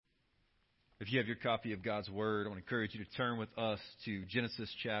If you have your copy of God's Word, I want to encourage you to turn with us to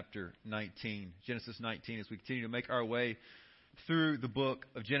Genesis chapter 19. Genesis 19 as we continue to make our way through the book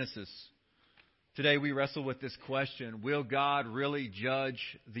of Genesis. Today we wrestle with this question, will God really judge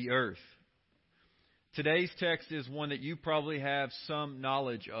the earth? Today's text is one that you probably have some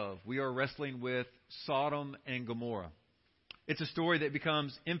knowledge of. We are wrestling with Sodom and Gomorrah. It's a story that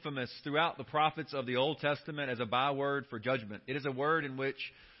becomes infamous throughout the prophets of the Old Testament as a byword for judgment. It is a word in which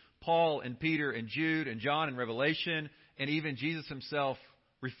Paul and Peter and Jude and John in Revelation and even Jesus himself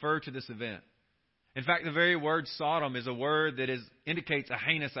refer to this event. In fact, the very word Sodom is a word that indicates a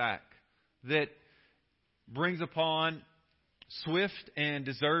heinous act that brings upon swift and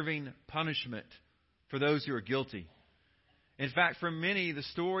deserving punishment for those who are guilty. In fact, for many, the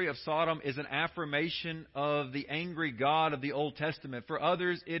story of Sodom is an affirmation of the angry God of the Old Testament. For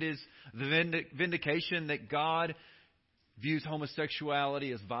others, it is the vindication that God views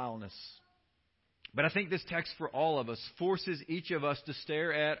homosexuality as vileness. But I think this text for all of us forces each of us to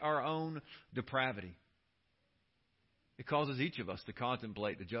stare at our own depravity. It causes each of us to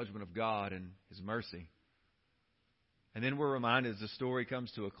contemplate the judgment of God and His mercy. And then we're reminded as the story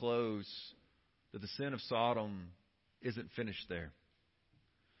comes to a close that the sin of Sodom isn't finished there.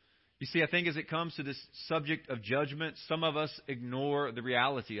 You see, I think as it comes to this subject of judgment, some of us ignore the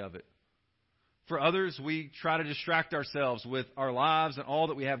reality of it. For others, we try to distract ourselves with our lives and all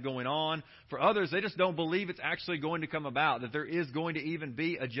that we have going on. For others, they just don't believe it's actually going to come about, that there is going to even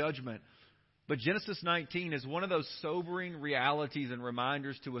be a judgment. But Genesis 19 is one of those sobering realities and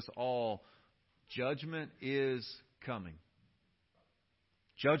reminders to us all. Judgment is coming.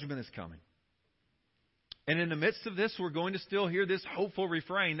 Judgment is coming. And in the midst of this, we're going to still hear this hopeful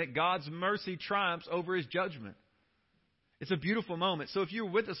refrain that God's mercy triumphs over His judgment. It's a beautiful moment. So if you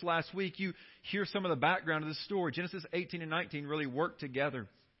were with us last week, you hear some of the background of this story. Genesis 18 and 19 really work together.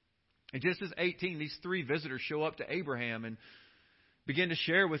 In Genesis 18, these three visitors show up to Abraham and begin to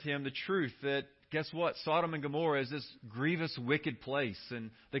share with him the truth that, guess what? Sodom and Gomorrah is this grievous, wicked place,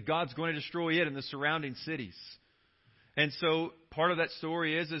 and that God's going to destroy it and the surrounding cities. And so part of that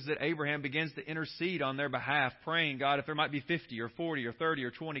story is that Abraham begins to intercede on their behalf, praying, God, if there might be 50 or 40 or 30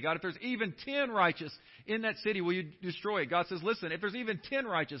 or 20, God, if there's even 10 righteous in that city, will you destroy it? God says, listen, if there's even 10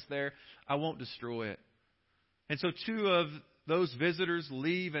 righteous there, I won't destroy it. And so two of those visitors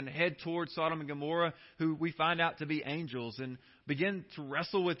leave and head towards Sodom and Gomorrah, who we find out to be angels, and begin to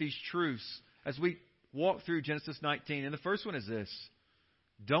wrestle with these truths as we walk through Genesis 19. And the first one is this: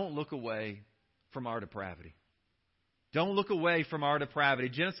 don't look away from our depravity. Don't look away from our depravity.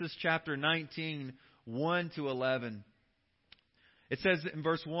 Genesis chapter 19, 1 to 11. It says in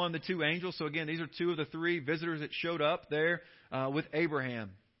verse 1, the two angels. So again, these are two of the three visitors that showed up there with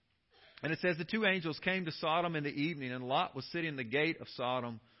Abraham. And it says the two angels came to Sodom in the evening, and Lot was sitting in the gate of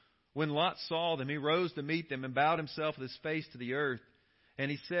Sodom. When Lot saw them, he rose to meet them and bowed himself with his face to the earth.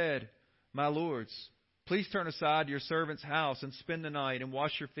 And he said, my lords, please turn aside to your servant's house and spend the night and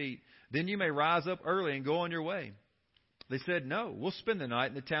wash your feet. Then you may rise up early and go on your way. They said, no, we'll spend the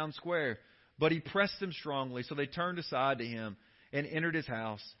night in the town square. But he pressed them strongly, so they turned aside to him and entered his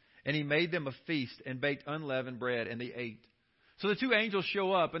house. And he made them a feast and baked unleavened bread, and they ate. So the two angels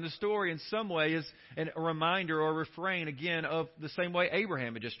show up, and the story in some way is a reminder or a refrain, again, of the same way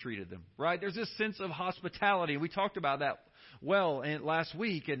Abraham had just treated them, right? There's this sense of hospitality, and we talked about that last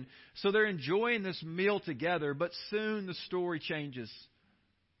week. And so they're enjoying this meal together, but soon the story changes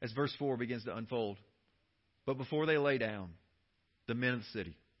as verse 4 begins to unfold. But before they lay down, the men of the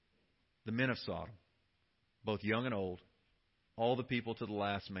city, the men of Sodom, both young and old, all the people to the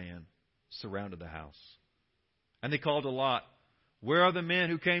last man, surrounded the house. And they called to Lot, where are the men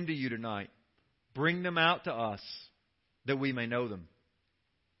who came to you tonight? Bring them out to us, that we may know them.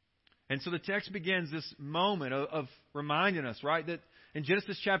 And so the text begins this moment of reminding us, right, that in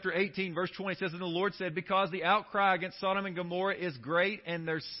Genesis chapter 18, verse 20, it says, and the Lord said, because the outcry against Sodom and Gomorrah is great, and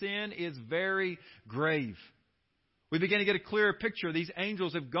their sin is very grave. We begin to get a clearer picture. These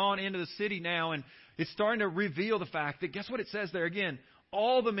angels have gone into the city now, and it's starting to reveal the fact that, guess what it says there again?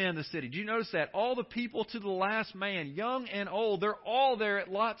 All the men in the city. Do you notice that? All the people to the last man, young and old, they're all there at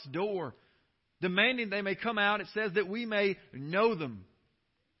Lot's door, demanding they may come out. It says that we may know them.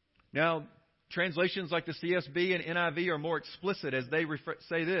 Now, translations like the CSB and NIV are more explicit as they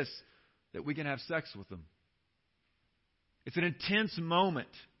say this, that we can have sex with them. It's an intense moment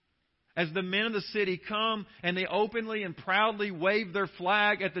as the men of the city come and they openly and proudly wave their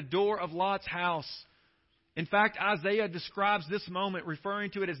flag at the door of Lot's house. In fact, Isaiah describes this moment,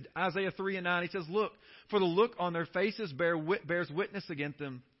 referring to it as Isaiah 3 and 9. He says, look, for the look on their faces bears witness against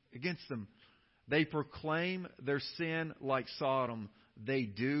them. They proclaim their sin like Sodom, they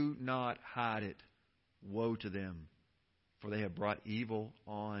do not hide it. Woe to them, for they have brought evil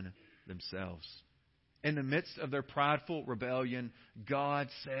on themselves. In the midst of their prideful rebellion, God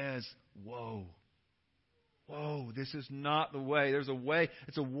says, woe. Whoa, this is not the way. There's a way.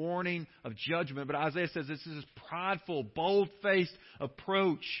 It's a warning of judgment. But Isaiah says this is a prideful, bold-faced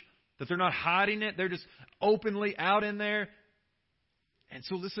approach. That they're not hiding it. They're just openly out in there. And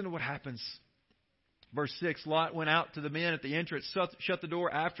so listen to what happens. Verse 6, Lot went out to the men at the entrance, shut the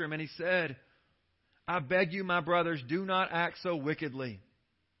door after him, and he said, I beg you, my brothers, do not act so wickedly.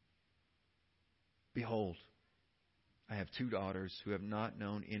 Behold, I have 2 daughters who have not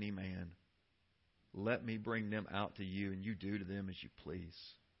known any man. Let me bring them out to you, and you do to them as you please.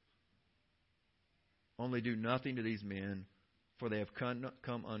 Only do nothing to these men, for they have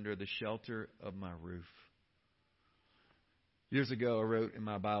come under the shelter of my roof. Years ago, I wrote in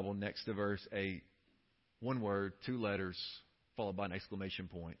my Bible next to verse 8, 1 word, 2 letters, followed by an exclamation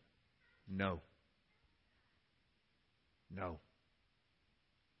point. No. No.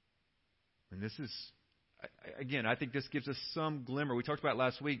 And this is, again, I think this gives us some glimmer. We talked about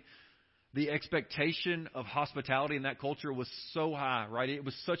last week. The expectation of hospitality in that culture was so high, right? It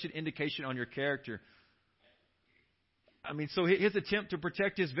was such an indication on your character. I mean, so his attempt to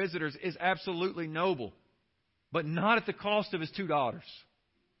protect his visitors is absolutely noble, but not at the cost of his 2 daughters.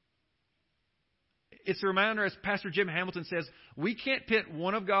 It's a reminder, as Pastor Jim Hamilton says, we can't pit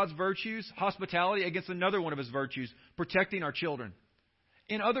one of God's virtues, hospitality, against another one of His virtues, protecting our children.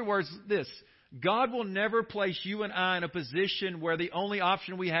 In other words, this, God will never place you and I in a position where the only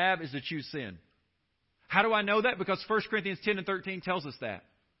option we have is to choose sin. How do I know that? Because 1 Corinthians 10 and 13 tells us that.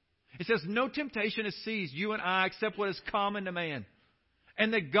 It says, no temptation has seized you and I except what is common to man.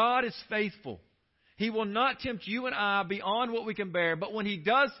 And that God is faithful. He will not tempt you and I beyond what we can bear. But when He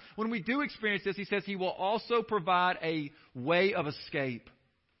does, when we do experience this, He says He will also provide a way of escape.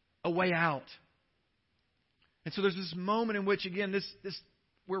 A way out. And so there's this moment in which, again, this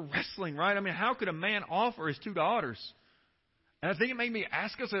we're wrestling, right? I mean, how could a man offer his 2 daughters? And I think it made me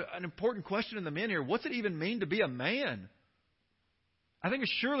ask us an important question in the men here. What's it even mean to be a man? I think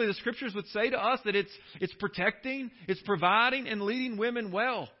surely the Scriptures would say to us that it's protecting, it's providing, and leading women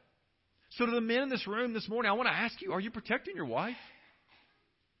well. So to the men in this room this morning, I want to ask you, are you protecting your wife?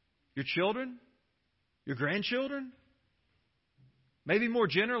 Your children? Your grandchildren? Maybe more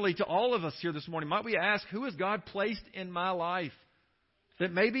generally to all of us here this morning, might we ask, who has God placed in my life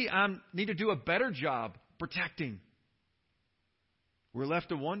that maybe I need to do a better job protecting? We're left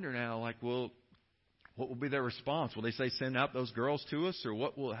to wonder now, like, well, what will be their response? Will they say, send out those girls to us? Or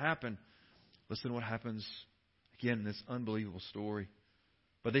what will happen? Listen to what happens again in this unbelievable story.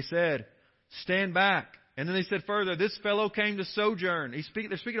 But they said, stand back. And then they said further, this fellow came to sojourn.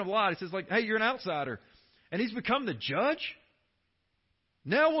 They're speaking of Lot. He says, like, hey, you're an outsider. And he's become the judge?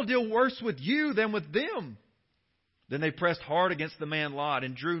 Now we'll deal worse with you than with them. Then they pressed hard against the man Lot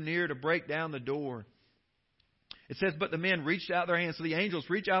and drew near to break down the door. It says, but the men reached out their hands. So the angels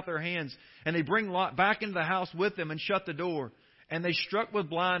reach out their hands and they bring Lot back into the house with them and shut the door. And they struck with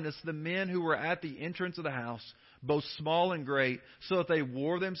blindness the men who were at the entrance of the house, both small and great, so that they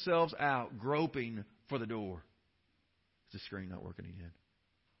wore themselves out, groping for the door. Is the screen not working again?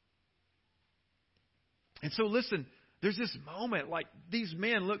 And so listen, there's this moment, like these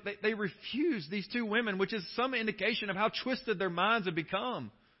men, look, they refuse these 2 women, which is some indication of how twisted their minds have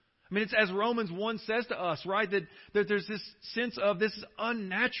become. I mean, it's as Romans 1 says to us, right, that there's this sense of this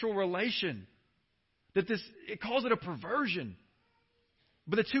unnatural relation. That it calls it a perversion.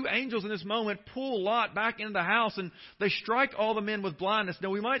 But the 2 angels in this moment pull Lot back into the house and they strike all the men with blindness. Now,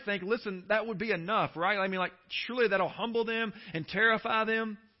 we might think, listen, that would be enough, right? I mean, like, surely that'll humble them and terrify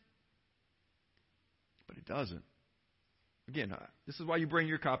them. But it doesn't. Again, this is why you bring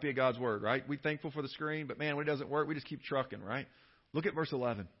your copy of God's Word, right? We're thankful for the screen, but man, when it doesn't work, we just keep trucking, right? Look at verse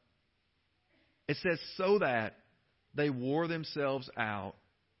 11. It says, so that they wore themselves out,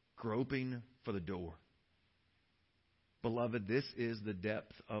 groping for the door. Beloved, this is the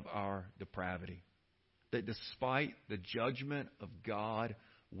depth of our depravity. That despite the judgment of God,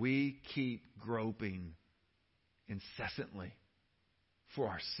 we keep groping incessantly for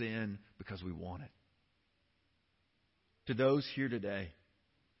our sin because we want it. To those here today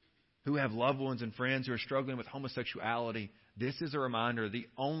who have loved ones and friends who are struggling with homosexuality, this is a reminder, the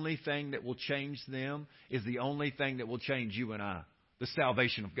only thing that will change them is the only thing that will change you and I, the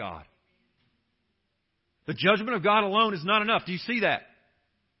salvation of God. The judgment of God alone is not enough. Do you see that?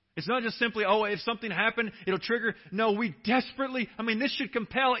 It's not just simply, if something happened, it'll trigger. No, we desperately, this should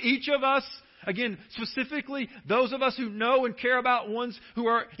compel each of us Again, specifically, those of us who know and care about ones who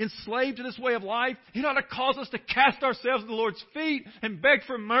are enslaved to this way of life, it ought to cause us to cast ourselves at the Lord's feet and beg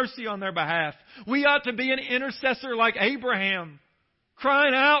for mercy on their behalf. We ought to be an intercessor like Abraham,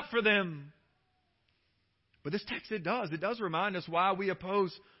 crying out for them. But this text, it does remind us why we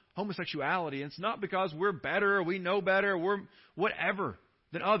oppose homosexuality. And it's not because we're better or we know better or we're whatever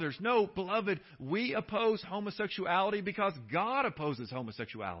than others. No, beloved, we oppose homosexuality because God opposes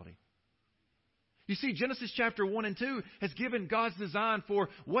homosexuality. You see, Genesis chapter 1 and 2 has given God's design for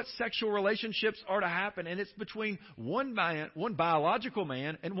what sexual relationships are to happen. And it's between one biological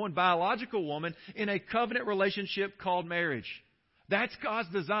man and one biological woman in a covenant relationship called marriage. That's God's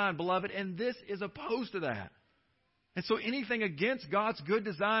design, beloved, and this is opposed to that. And so anything against God's good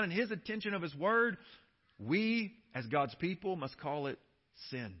design and His intention of His Word, we, as God's people, must call it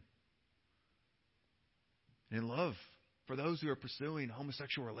sin. And in love for those who are pursuing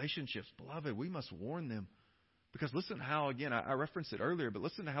homosexual relationships, beloved, we must warn them. Because listen how, again, I referenced it earlier, but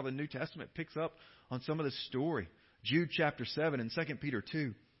listen to how the New Testament picks up on some of this story. Jude chapter 7 and 2 Peter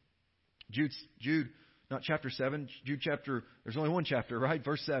 2. Jude, not chapter 7, Jude chapter, there's only one chapter, right?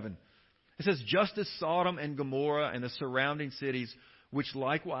 Verse 7. It says, just as Sodom and Gomorrah and the surrounding cities, which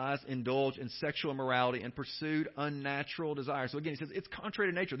likewise indulged in sexual immorality and pursued unnatural desires. So again, he says it's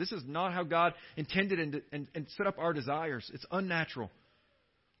contrary to nature. This is not how God intended and set up our desires. It's unnatural.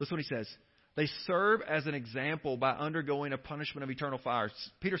 Listen what he says. They serve as an example by undergoing a punishment of eternal fire.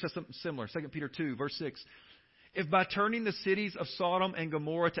 Peter says something similar. 2 Peter 2, verse 6. If by turning the cities of Sodom and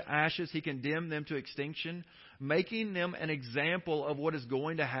Gomorrah to ashes, he condemned them to extinction, making them an example of what is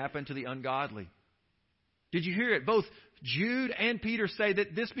going to happen to the ungodly. Did you hear it? Both Jude and Peter say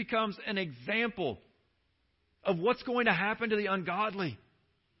that this becomes an example of what's going to happen to the ungodly.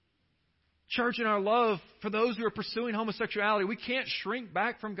 Church, in our love for those who are pursuing homosexuality, we can't shrink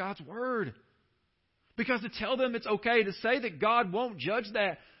back from God's Word. Because to tell them it's okay, to say that God won't judge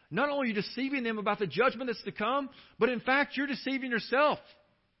that, not only are you deceiving them about the judgment that's to come, but in fact, you're deceiving yourself.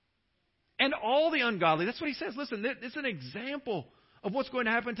 And all the ungodly. That's what he says. Listen, it's an example of what's going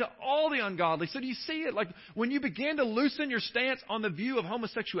to happen to all the ungodly. So do you see it? Like when you begin to loosen your stance on the view of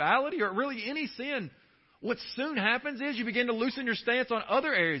homosexuality or really any sin, what soon happens is you begin to loosen your stance on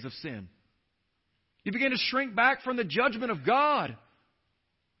other areas of sin. You begin to shrink back from the judgment of God.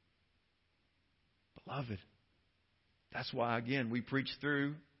 Beloved, that's why, again, we preach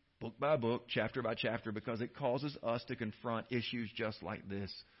through book by book, chapter by chapter, because it causes us to confront issues just like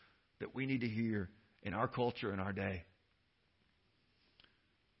this that we need to hear in our culture in our day.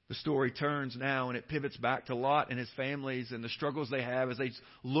 The story turns now and it pivots back to Lot and his families and the struggles they have as they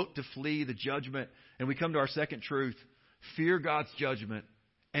look to flee the judgment. And we come to our second truth. Fear God's judgment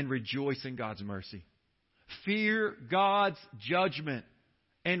and rejoice in God's mercy. Fear God's judgment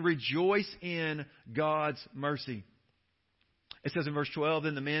and rejoice in God's mercy. It says in verse 12,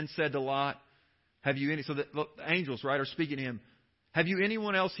 then the men said to Lot, have you any, so the angels, right, are speaking to him. Have you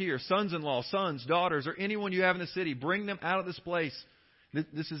anyone else here, sons-in-law, sons, daughters, or anyone you have in the city? Bring them out of this place.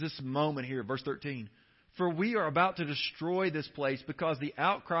 This is this moment here, verse 13. For we are about to destroy this place because the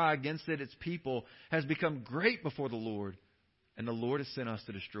outcry against it, its people, has become great before the Lord, and the Lord has sent us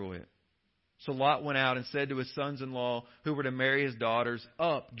to destroy it. So Lot went out and said to his sons-in-law who were to marry his daughters,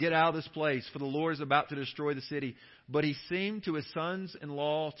 up, get out of this place, for the Lord is about to destroy the city. But he seemed to his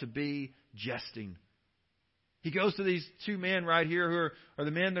sons-in-law to be jesting. He goes to these two men right here who are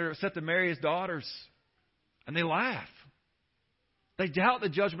the men that are set to marry his daughters, and they laugh. They doubt the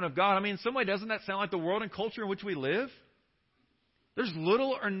judgment of God. I mean, in some way, doesn't that sound like the world and culture in which we live? There's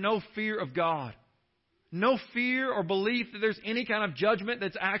little or no fear of God. No fear or belief that there's any kind of judgment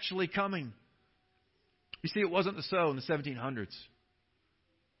that's actually coming. You see, it wasn't so in the 1700s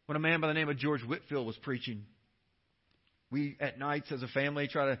when a man by the name of George Whitefield was preaching. We, at nights as a family,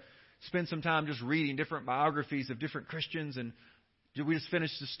 try to spend some time just reading different biographies of different Christians. And we just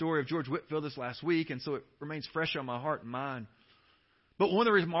finished the story of George Whitefield this last week, and so it remains fresh on my heart and mind. But one of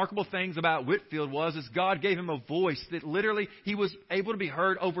the remarkable things about Whitefield is God gave him a voice that literally he was able to be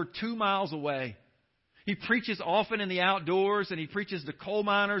heard over 2 miles away. He preaches often in the outdoors, and he preaches to coal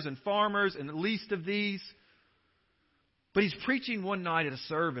miners and farmers and the least of these. But he's preaching one night at a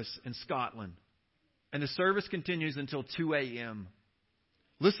service in Scotland, and the service continues until 2 a.m.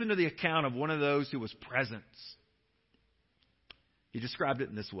 Listen to the account of one of those who was present. He described it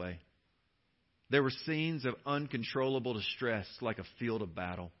in this way. There were scenes of uncontrollable distress like a field of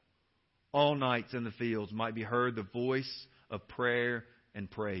battle. All nights in the fields might be heard the voice of prayer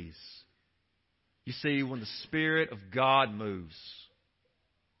and praise. You see, when the Spirit of God moves,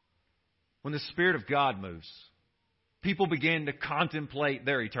 people begin to contemplate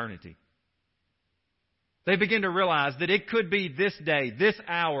their eternity. They begin to realize that it could be this day, this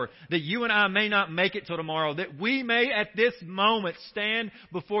hour, that you and I may not make it till tomorrow, that we may at this moment stand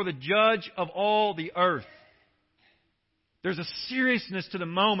before the judge of all the earth. There's a seriousness to the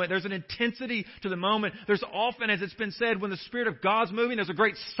moment. There's an intensity to the moment. There's often, as it's been said, when the Spirit of God's moving, there's a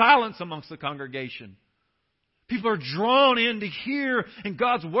great silence amongst the congregation. People are drawn in to hear, and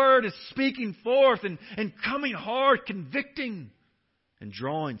God's Word is speaking forth and coming hard, convicting, and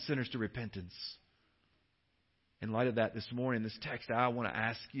drawing sinners to repentance. In light of that, this morning, this text, I want to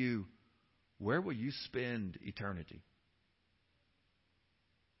ask you, where will you spend eternity?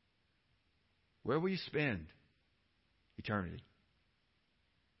 Where will you spend eternity?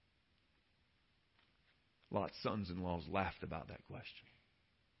 Lot's sons-in-laws laughed about that question.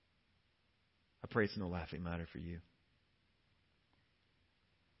 I pray it's no laughing matter for you.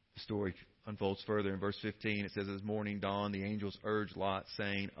 The story unfolds further in verse 15. It says, as morning dawned, the angels urged Lot,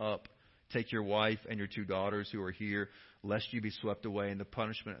 saying, up, take your wife and your 2 daughters who are here, lest you be swept away in the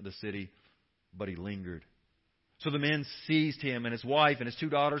punishment of the city. But he lingered. So the men seized him and his wife and his 2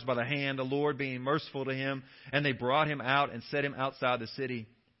 daughters by the hand, the Lord being merciful to him, and they brought him out and set him outside the city.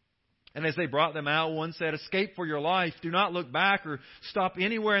 And as they brought them out, one said, escape for your life. Do not look back or stop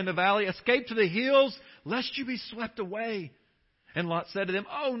anywhere in the valley. Escape to the hills, lest you be swept away. And Lot said to them,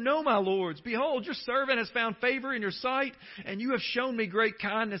 oh, no, my lords. Behold, your servant has found favor in your sight, and you have shown me great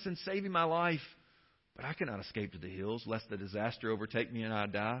kindness in saving my life. But I cannot escape to the hills, lest the disaster overtake me and I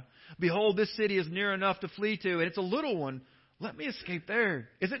die. Behold, this city is near enough to flee to, and it's a little one. Let me escape there.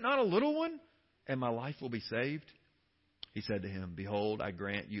 Is it not a little one? And my life will be saved. He said to him, behold, I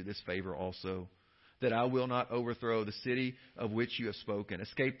grant you this favor also, that I will not overthrow the city of which you have spoken.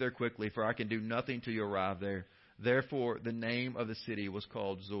 Escape there quickly, for I can do nothing till you arrive there. Therefore, the name of the city was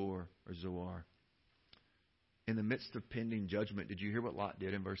called Zoar, or Zoar. In the midst of pending judgment, did you hear what Lot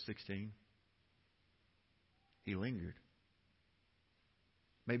did in verse 16? He lingered.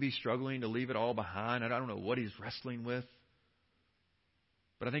 Maybe he's struggling to leave it all behind. I don't know what he's wrestling with.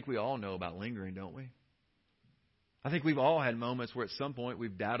 But I think we all know about lingering, don't we? I think we've all had moments where at some point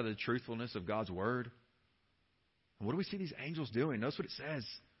we've doubted the truthfulness of God's Word. And what do we see these angels doing? Notice what it says.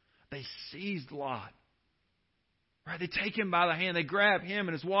 They seized Lot. Right? They take him by the hand. They grab him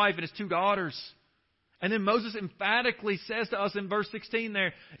and his wife and his 2 daughters. And then Moses emphatically says to us in verse 16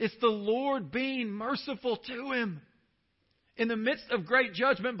 there, it's the Lord being merciful to him. In the midst of great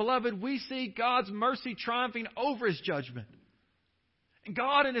judgment, beloved, we see God's mercy triumphing over His judgment. And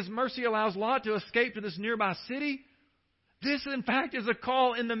God in His mercy allows Lot to escape to this nearby city. This, in fact, is a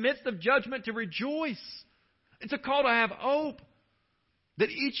call in the midst of judgment to rejoice. It's a call to have hope. That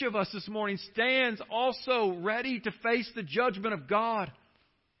each of us this morning stands also ready to face the judgment of God.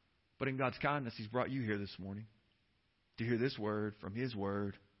 But in God's kindness, He's brought you here this morning to hear this word from His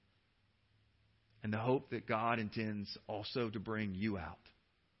Word. And the hope that God intends also to bring you out.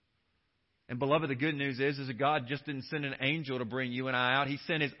 And beloved, the good news is that God just didn't send an angel to bring you and I out. He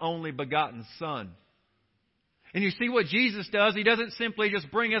sent His only begotten Son. And you see what Jesus does? He doesn't simply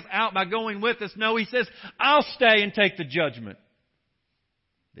just bring us out by going with us. No, He says, I'll stay and take the judgment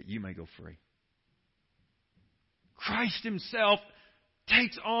that you may go free. Christ Himself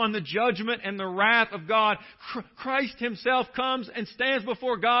takes on the judgment and the wrath of God. Christ Himself comes and stands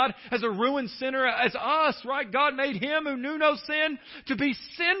before God as a ruined sinner, as us, right? God made Him who knew no sin to be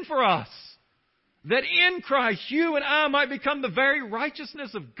sin for us. That in Christ you and I might become the very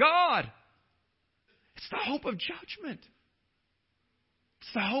righteousness of God. It's the hope of judgment.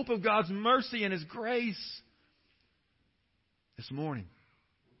 It's the hope of God's mercy and His grace. This morning,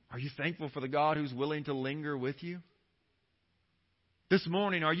 are you thankful for the God who's willing to linger with you? This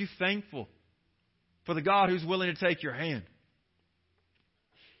morning, are you thankful for the God who's willing to take your hand?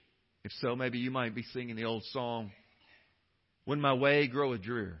 If so, maybe you might be singing the old song, when my way groweth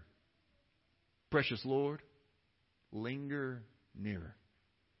drear, precious Lord, linger nearer.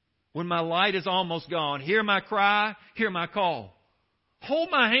 When my light is almost gone, hear my cry, hear my call. Hold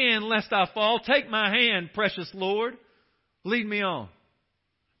my hand lest I fall. Take my hand, precious Lord. Lead me on.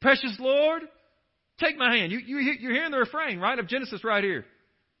 Precious Lord, take my hand. You're hearing the refrain, right, of Genesis right here.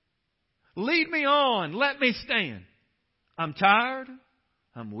 Lead me on. Let me stand. I'm tired.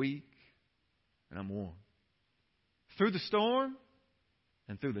 I'm weak. And I'm worn. Through the storm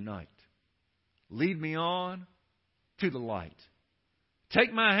and through the night. Lead me on to the light.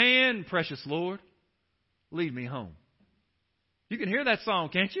 Take my hand, precious Lord. Lead me home. You can hear that song,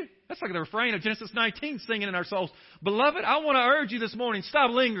 can't you? That's like the refrain of Genesis 19 singing in our souls. Beloved, I want to urge you this morning,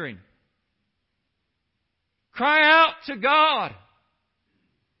 stop lingering. Cry out to God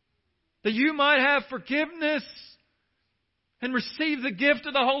that you might have forgiveness and receive the gift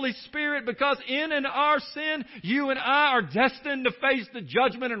of the Holy Spirit, because in and our sin, you and I are destined to face the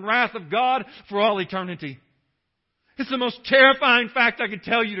judgment and wrath of God for all eternity. It's the most terrifying fact I could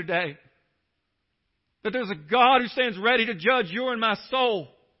tell you today. That there's a God who stands ready to judge your and my soul.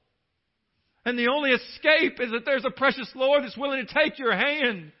 And the only escape is that there's a precious Lord that's willing to take your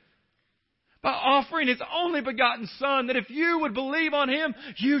hand by offering His only begotten Son, that if you would believe on Him,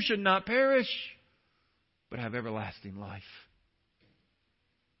 you should not perish, but have everlasting life.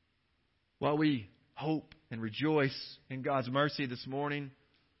 While we hope and rejoice in God's mercy this morning,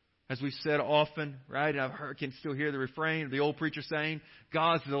 as we've said often, right, and I can still hear the refrain of the old preacher saying,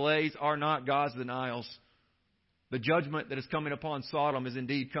 God's delays are not God's denials. The judgment that is coming upon Sodom is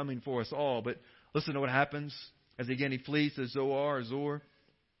indeed coming for us all. But listen to what happens as again he flees to Zor.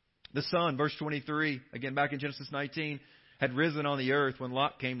 The sun, verse 23, again back in Genesis 19, had risen on the earth when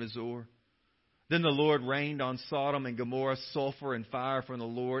Lot came to Zor. Then the Lord rained on Sodom and Gomorrah sulfur and fire from the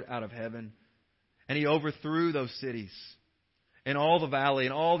Lord out of heaven. And He overthrew those cities and all the valley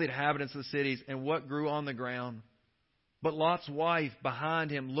and all the inhabitants of the cities and what grew on the ground. But Lot's wife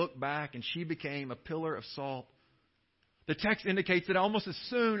behind him looked back, and she became a pillar of salt. The text indicates that almost as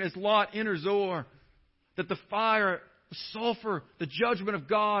soon as Lot enters Zor, that the fire, the sulfur, the judgment of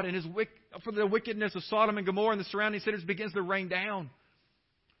God and for the wickedness of Sodom and Gomorrah and the surrounding cities begins to rain down.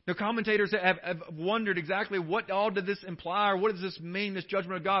 Now, commentators have wondered exactly what all did this imply, or what does this mean, this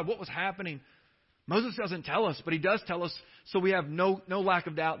judgment of God? What was happening? Moses doesn't tell us, but he does tell us, so we have no lack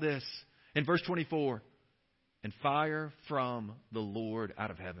of doubt this. In verse 24, and fire from the Lord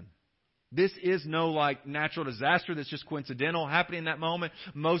out of heaven. This is no natural disaster that's just coincidental happening in that moment.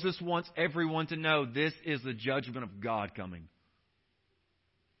 Moses wants everyone to know this is the judgment of God coming.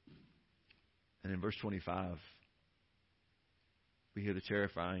 And in verse 25, we hear the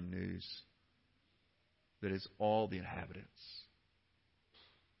terrifying news that is all the inhabitants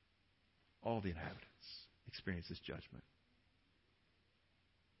experience this judgment.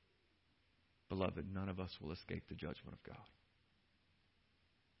 Beloved, none of us will escape the judgment of God.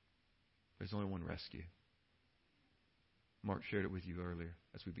 There's only one rescue. Mark shared it with you earlier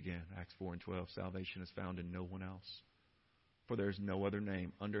as we began. Acts 4 and 12. Salvation is found in no one else. For there is no other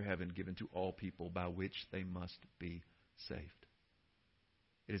name under heaven given to all people by which they must be saved.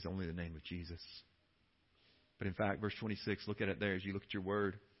 It is only the name of Jesus. But in fact, verse 26, look at it there as you look at your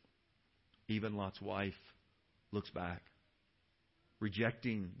word. Even Lot's wife looks back,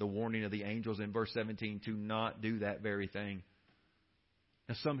 rejecting the warning of the angels in verse 17 to not do that very thing.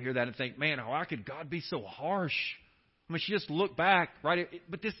 Now some hear that and think, man, how could God be so harsh? I mean, she just looked back, right?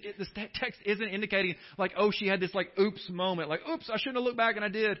 But this text isn't indicating she had this oops moment. Oops, I shouldn't have looked back and I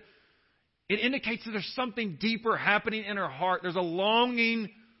did. It indicates that there's something deeper happening in her heart. There's a longing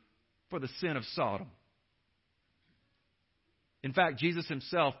for the sin of Sodom. In fact, Jesus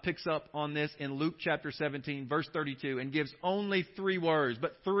Himself picks up on this in Luke chapter 17, verse 32, and gives only 3 words,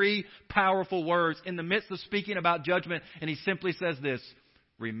 but 3 powerful words in the midst of speaking about judgment. And He simply says this,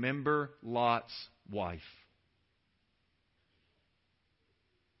 remember Lot's wife.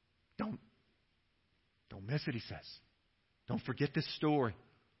 Don't miss it, He says. Don't forget this story.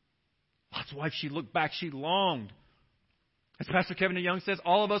 Lot's wife, she looked back, she longed. As Pastor Kevin DeYoung says,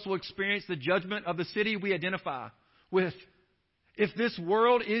 all of us will experience the judgment of the city we identify with. If this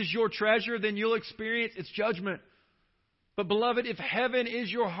world is your treasure, then you'll experience its judgment. But beloved, if heaven is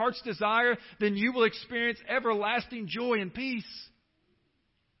your heart's desire, then you will experience everlasting joy and peace.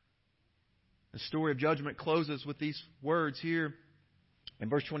 The story of judgment closes with these words here. In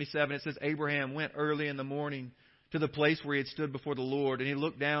verse 27, it says, Abraham went early in the morning to the place where he had stood before the Lord. And he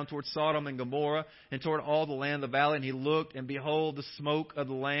looked down toward Sodom and Gomorrah and toward all the land of the valley. And he looked, and behold, the smoke of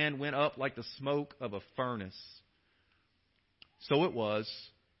the land went up like the smoke of a furnace. So it was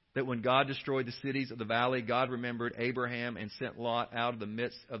that when God destroyed the cities of the valley, God remembered Abraham and sent Lot out of the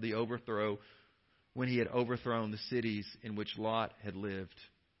midst of the overthrow when He had overthrown the cities in which Lot had lived.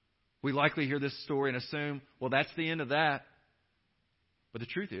 We likely hear this story and assume, well, that's the end of that. But the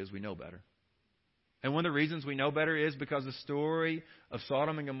truth is, we know better. And one of the reasons we know better is because the story of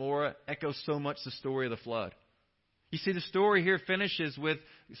Sodom and Gomorrah echoes so much the story of the flood. You see, the story here finishes with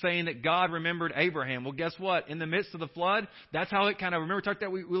saying that God remembered Abraham. Well, guess what? In the midst of the flood, that's how it kind of, remember,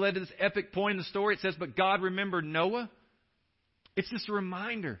 we led to this epic point in the story. It says, but God remembered Noah. It's just a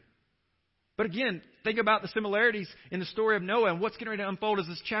reminder. But again, think about the similarities in the story of Noah and what's getting ready to unfold as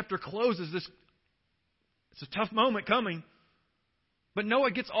this chapter closes. It's a tough moment coming. But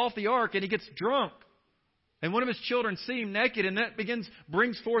Noah gets off the ark and he gets drunk. And one of his children see him naked, and that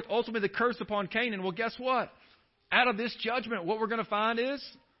brings forth ultimately the curse upon Canaan. Well, guess what? Out of this judgment, what we're going to find is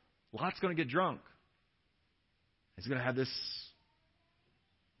Lot's going to get drunk. He's going to have this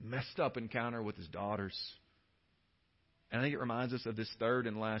messed up encounter with his daughters. And I think it reminds us of this third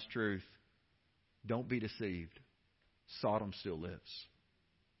and last truth. Don't be deceived. Sodom still lives.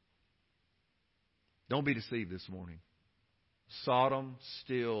 Don't be deceived this morning. Sodom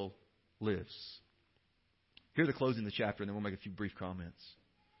still lives. Here's the closing of the chapter, and then we'll make a few brief comments.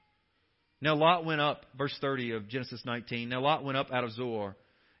 Now Lot went up, verse 30 of Genesis 19. Now Lot went up out of Zoar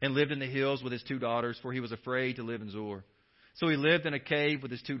and lived in the hills with his 2 daughters, for he was afraid to live in Zoar. So he lived in a cave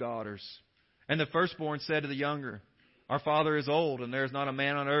with his 2 daughters. And the firstborn said to the younger, Our father is old, and there is not a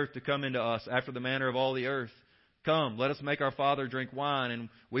man on earth to come into us after the manner of all the earth. Come, let us make our father drink wine, and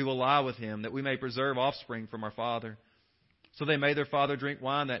we will lie with him, that we may preserve offspring from our father. So they made their father drink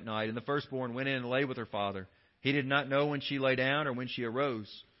wine that night, and the firstborn went in and lay with her father. He did not know when she lay down or when she arose.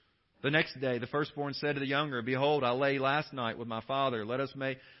 The next day the firstborn said to the younger, Behold, I lay last night with my father. Let us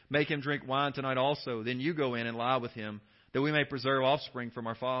make him drink wine tonight also. Then you go in and lie with him, that we may preserve offspring from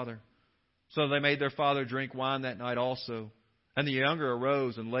our father. So they made their father drink wine that night also. And the younger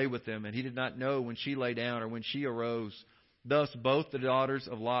arose and lay with them, and he did not know when she lay down or when she arose. Thus both the daughters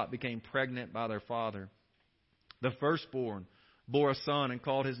of Lot became pregnant by their father. The firstborn bore a son and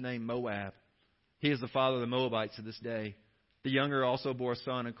called his name Moab. He is the father of the Moabites to this day. The younger also bore a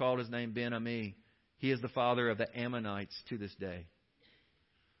son and called his name Ben-Ami. He is the father of the Ammonites to this day.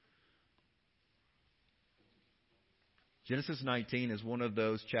 Genesis 19 is one of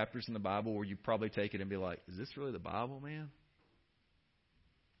those chapters in the Bible where you probably take it and be like, is this really the Bible, man?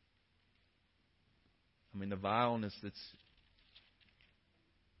 I mean, the vileness that's...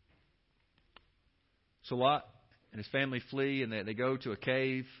 So Lot and his family flee, and they go to a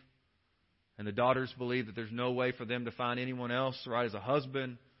cave. And the daughters believe that there's no way for them to find anyone else, right, as a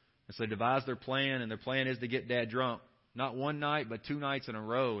husband. And so they devise their plan, and their plan is to get Dad drunk. Not one night, but 2 nights in a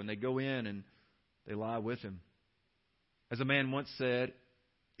row. And they go in and they lie with him. As a man once said,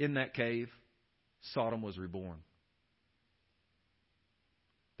 in that cave, Sodom was reborn.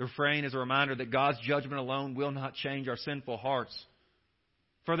 The refrain is a reminder that God's judgment alone will not change our sinful hearts.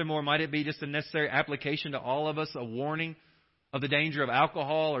 Furthermore, might it be just a necessary application to all of us, a warning of the danger of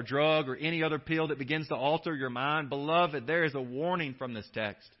alcohol or drug or any other pill that begins to alter your mind? Beloved, there is a warning from this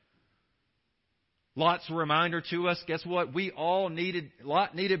text. Lot's a reminder to us, guess what?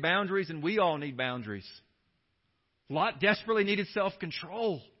 Lot needed boundaries, and we all need boundaries. Lot desperately needed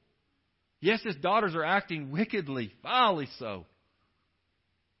self-control. Yes, his daughters are acting wickedly, vilely so.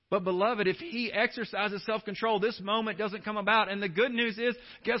 But beloved, if he exercises self-control, this moment doesn't come about. And the good news is,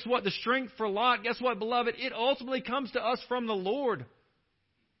 guess what? The strength for Lot, guess what, beloved? It ultimately comes to us from the Lord.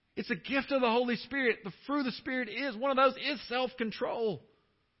 It's a gift of the Holy Spirit. The fruit of the Spirit one of those is self-control.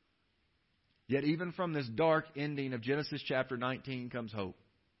 Yet even from this dark ending of Genesis chapter 19 comes hope.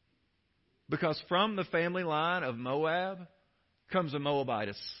 Because from the family line of Moab comes a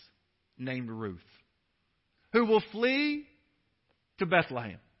Moabitess named Ruth, who will flee to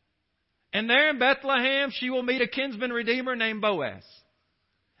Bethlehem. And there in Bethlehem, she will meet a kinsman redeemer named Boaz.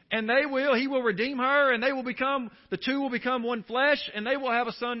 And he will redeem her, and the two will become one flesh, and they will have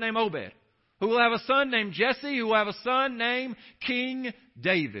a son named Obed, who will have a son named Jesse, who will have a son named King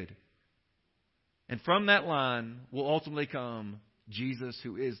David. And from that line will ultimately come Jesus,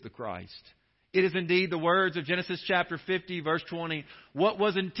 who is the Christ. It is indeed the words of Genesis chapter 50, verse 20. What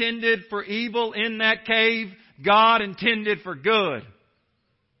was intended for evil in that cave, God intended for good.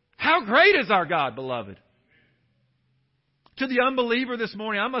 How great is our God, beloved? To the unbeliever this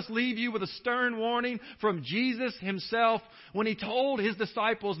morning, I must leave you with a stern warning from Jesus himself when he told his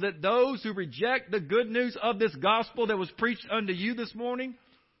disciples that those who reject the good news of this gospel that was preached unto you this morning,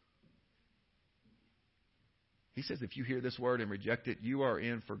 he says, if you hear this word and reject it, you are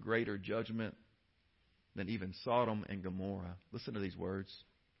in for greater judgment than even Sodom and Gomorrah. Listen to these words.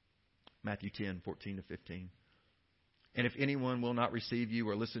 Matthew 10, 14 to 15. And if anyone will not receive you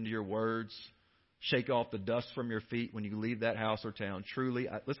or listen to your words, shake off the dust from your feet when you leave that house or town. Truly,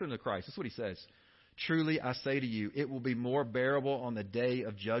 listen to Christ. This is what he says. Truly, I say to you, it will be more bearable on the day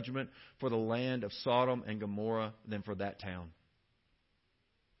of judgment for the land of Sodom and Gomorrah than for that town.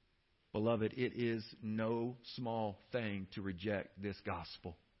 Beloved, it is no small thing to reject this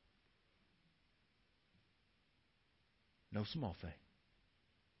gospel. No small thing.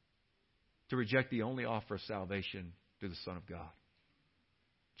 To reject the only offer of salvation through the Son of God.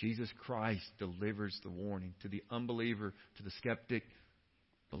 Jesus Christ delivers the warning to the unbeliever, to the skeptic.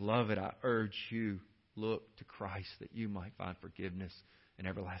 Beloved, I urge you, look to Christ that you might find forgiveness and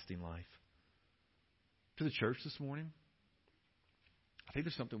everlasting life. To the church this morning, I think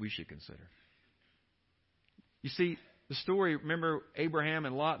there's something we should consider. You see, The story, remember Abraham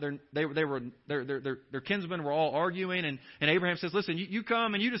and Lot, their kinsmen were all arguing, and Abraham says, listen, you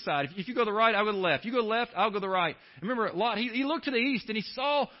come and you decide. If you go to the right, I'll go to the left. You go to the left, I'll go to the right. And remember, Lot, he looked to the east and he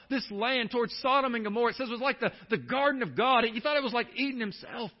saw this land towards Sodom and Gomorrah. It says it was like the garden of God. He thought it was like Eden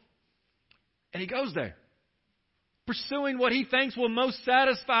himself. And he goes there, pursuing what he thinks will most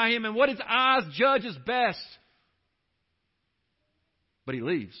satisfy him and what his eyes judge as best. But he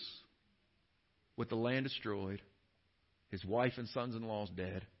leaves with the land destroyed, his wife and sons-in-law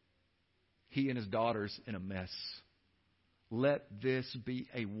dead, he and his daughters in a mess. Let this be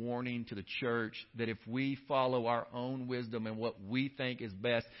a warning to the church that if we follow our own wisdom and what we think is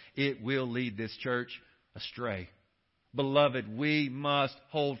best, it will lead this church astray. Beloved, we must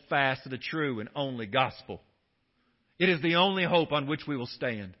hold fast to the true and only gospel. It is the only hope on which we will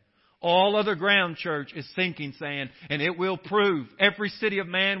stand. All other ground, church, is sinking sand, and it will prove. Every city of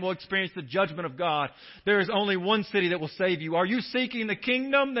man will experience the judgment of God. There is only one city that will save you. Are you seeking the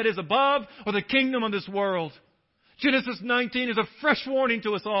kingdom that is above or the kingdom of this world? Genesis 19 is a fresh warning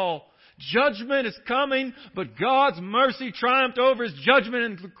to us all. Judgment is coming, but God's mercy triumphed over His judgment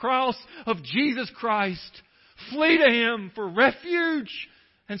in the cross of Jesus Christ. Flee to Him for refuge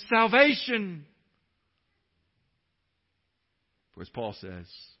and salvation. For as Paul says,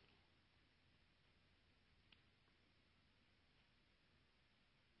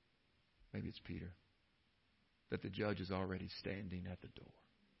 maybe it's Peter, that the judge is already standing at the door.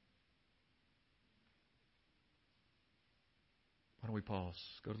 Why don't we pause?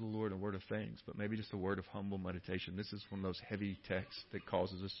 Go to the Lord in a word of thanks, but maybe just a word of humble meditation. This is one of those heavy texts that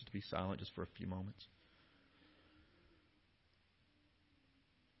causes us to be silent just for a few moments.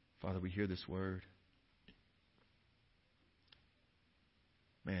 Father, we hear this word.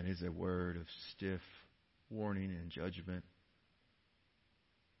 Man, it is a word of stiff warning and judgment.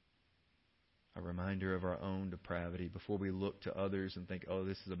 A reminder of our own depravity. Before we look to others and think, oh,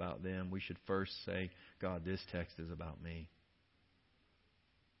 this is about them, we should first say, God, this text is about me.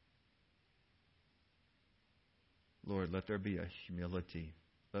 Lord, let there be a humility.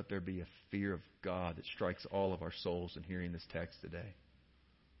 Let there be a fear of God that strikes all of our souls in hearing this text today.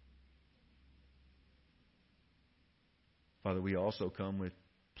 Father, we also come with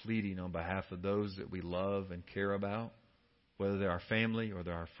pleading on behalf of those that we love and care about, whether they're our family or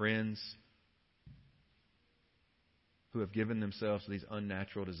they're our friends, who have given themselves to these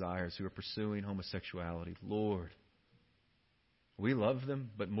unnatural desires, who are pursuing homosexuality. Lord, we love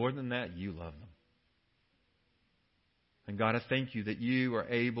them, but more than that, you love them. And God, I thank you that you are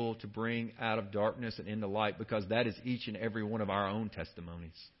able to bring out of darkness and into light, because that is each and every one of our own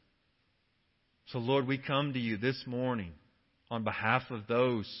testimonies. So Lord, we come to you this morning on behalf of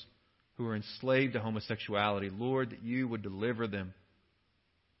those who are enslaved to homosexuality. Lord, that you would deliver them,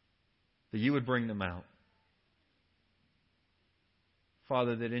 that you would bring them out.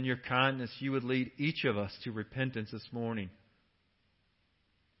 Father, that in your kindness you would lead each of us to repentance this morning.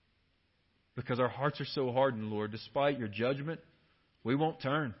 Because our hearts are so hardened, Lord. Despite your judgment, we won't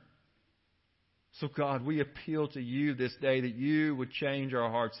turn. So God, we appeal to you this day that you would change our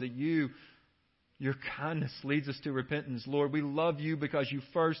hearts, that your kindness leads us to repentance. Lord, we love you because you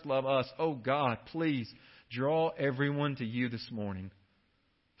first love us. Oh God, please draw everyone to you this morning.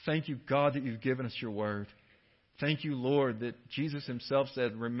 Thank you, God, that you've given us your word. Thank you, Lord, that Jesus himself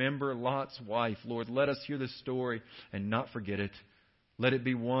said, remember Lot's wife. Lord, let us hear this story and not forget it. Let it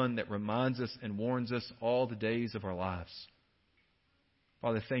be one that reminds us and warns us all the days of our lives.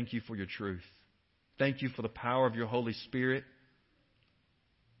 Father, thank you for your truth. Thank you for the power of your Holy Spirit,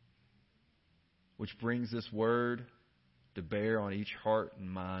 which brings this word to bear on each heart and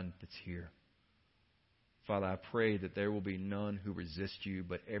mind that's here. Father, I pray that there will be none who resist you,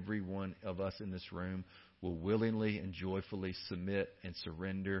 but every one of us in this room will willingly and joyfully submit and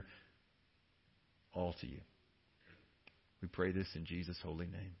surrender all to you. We pray this in Jesus' holy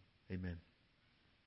name. Amen.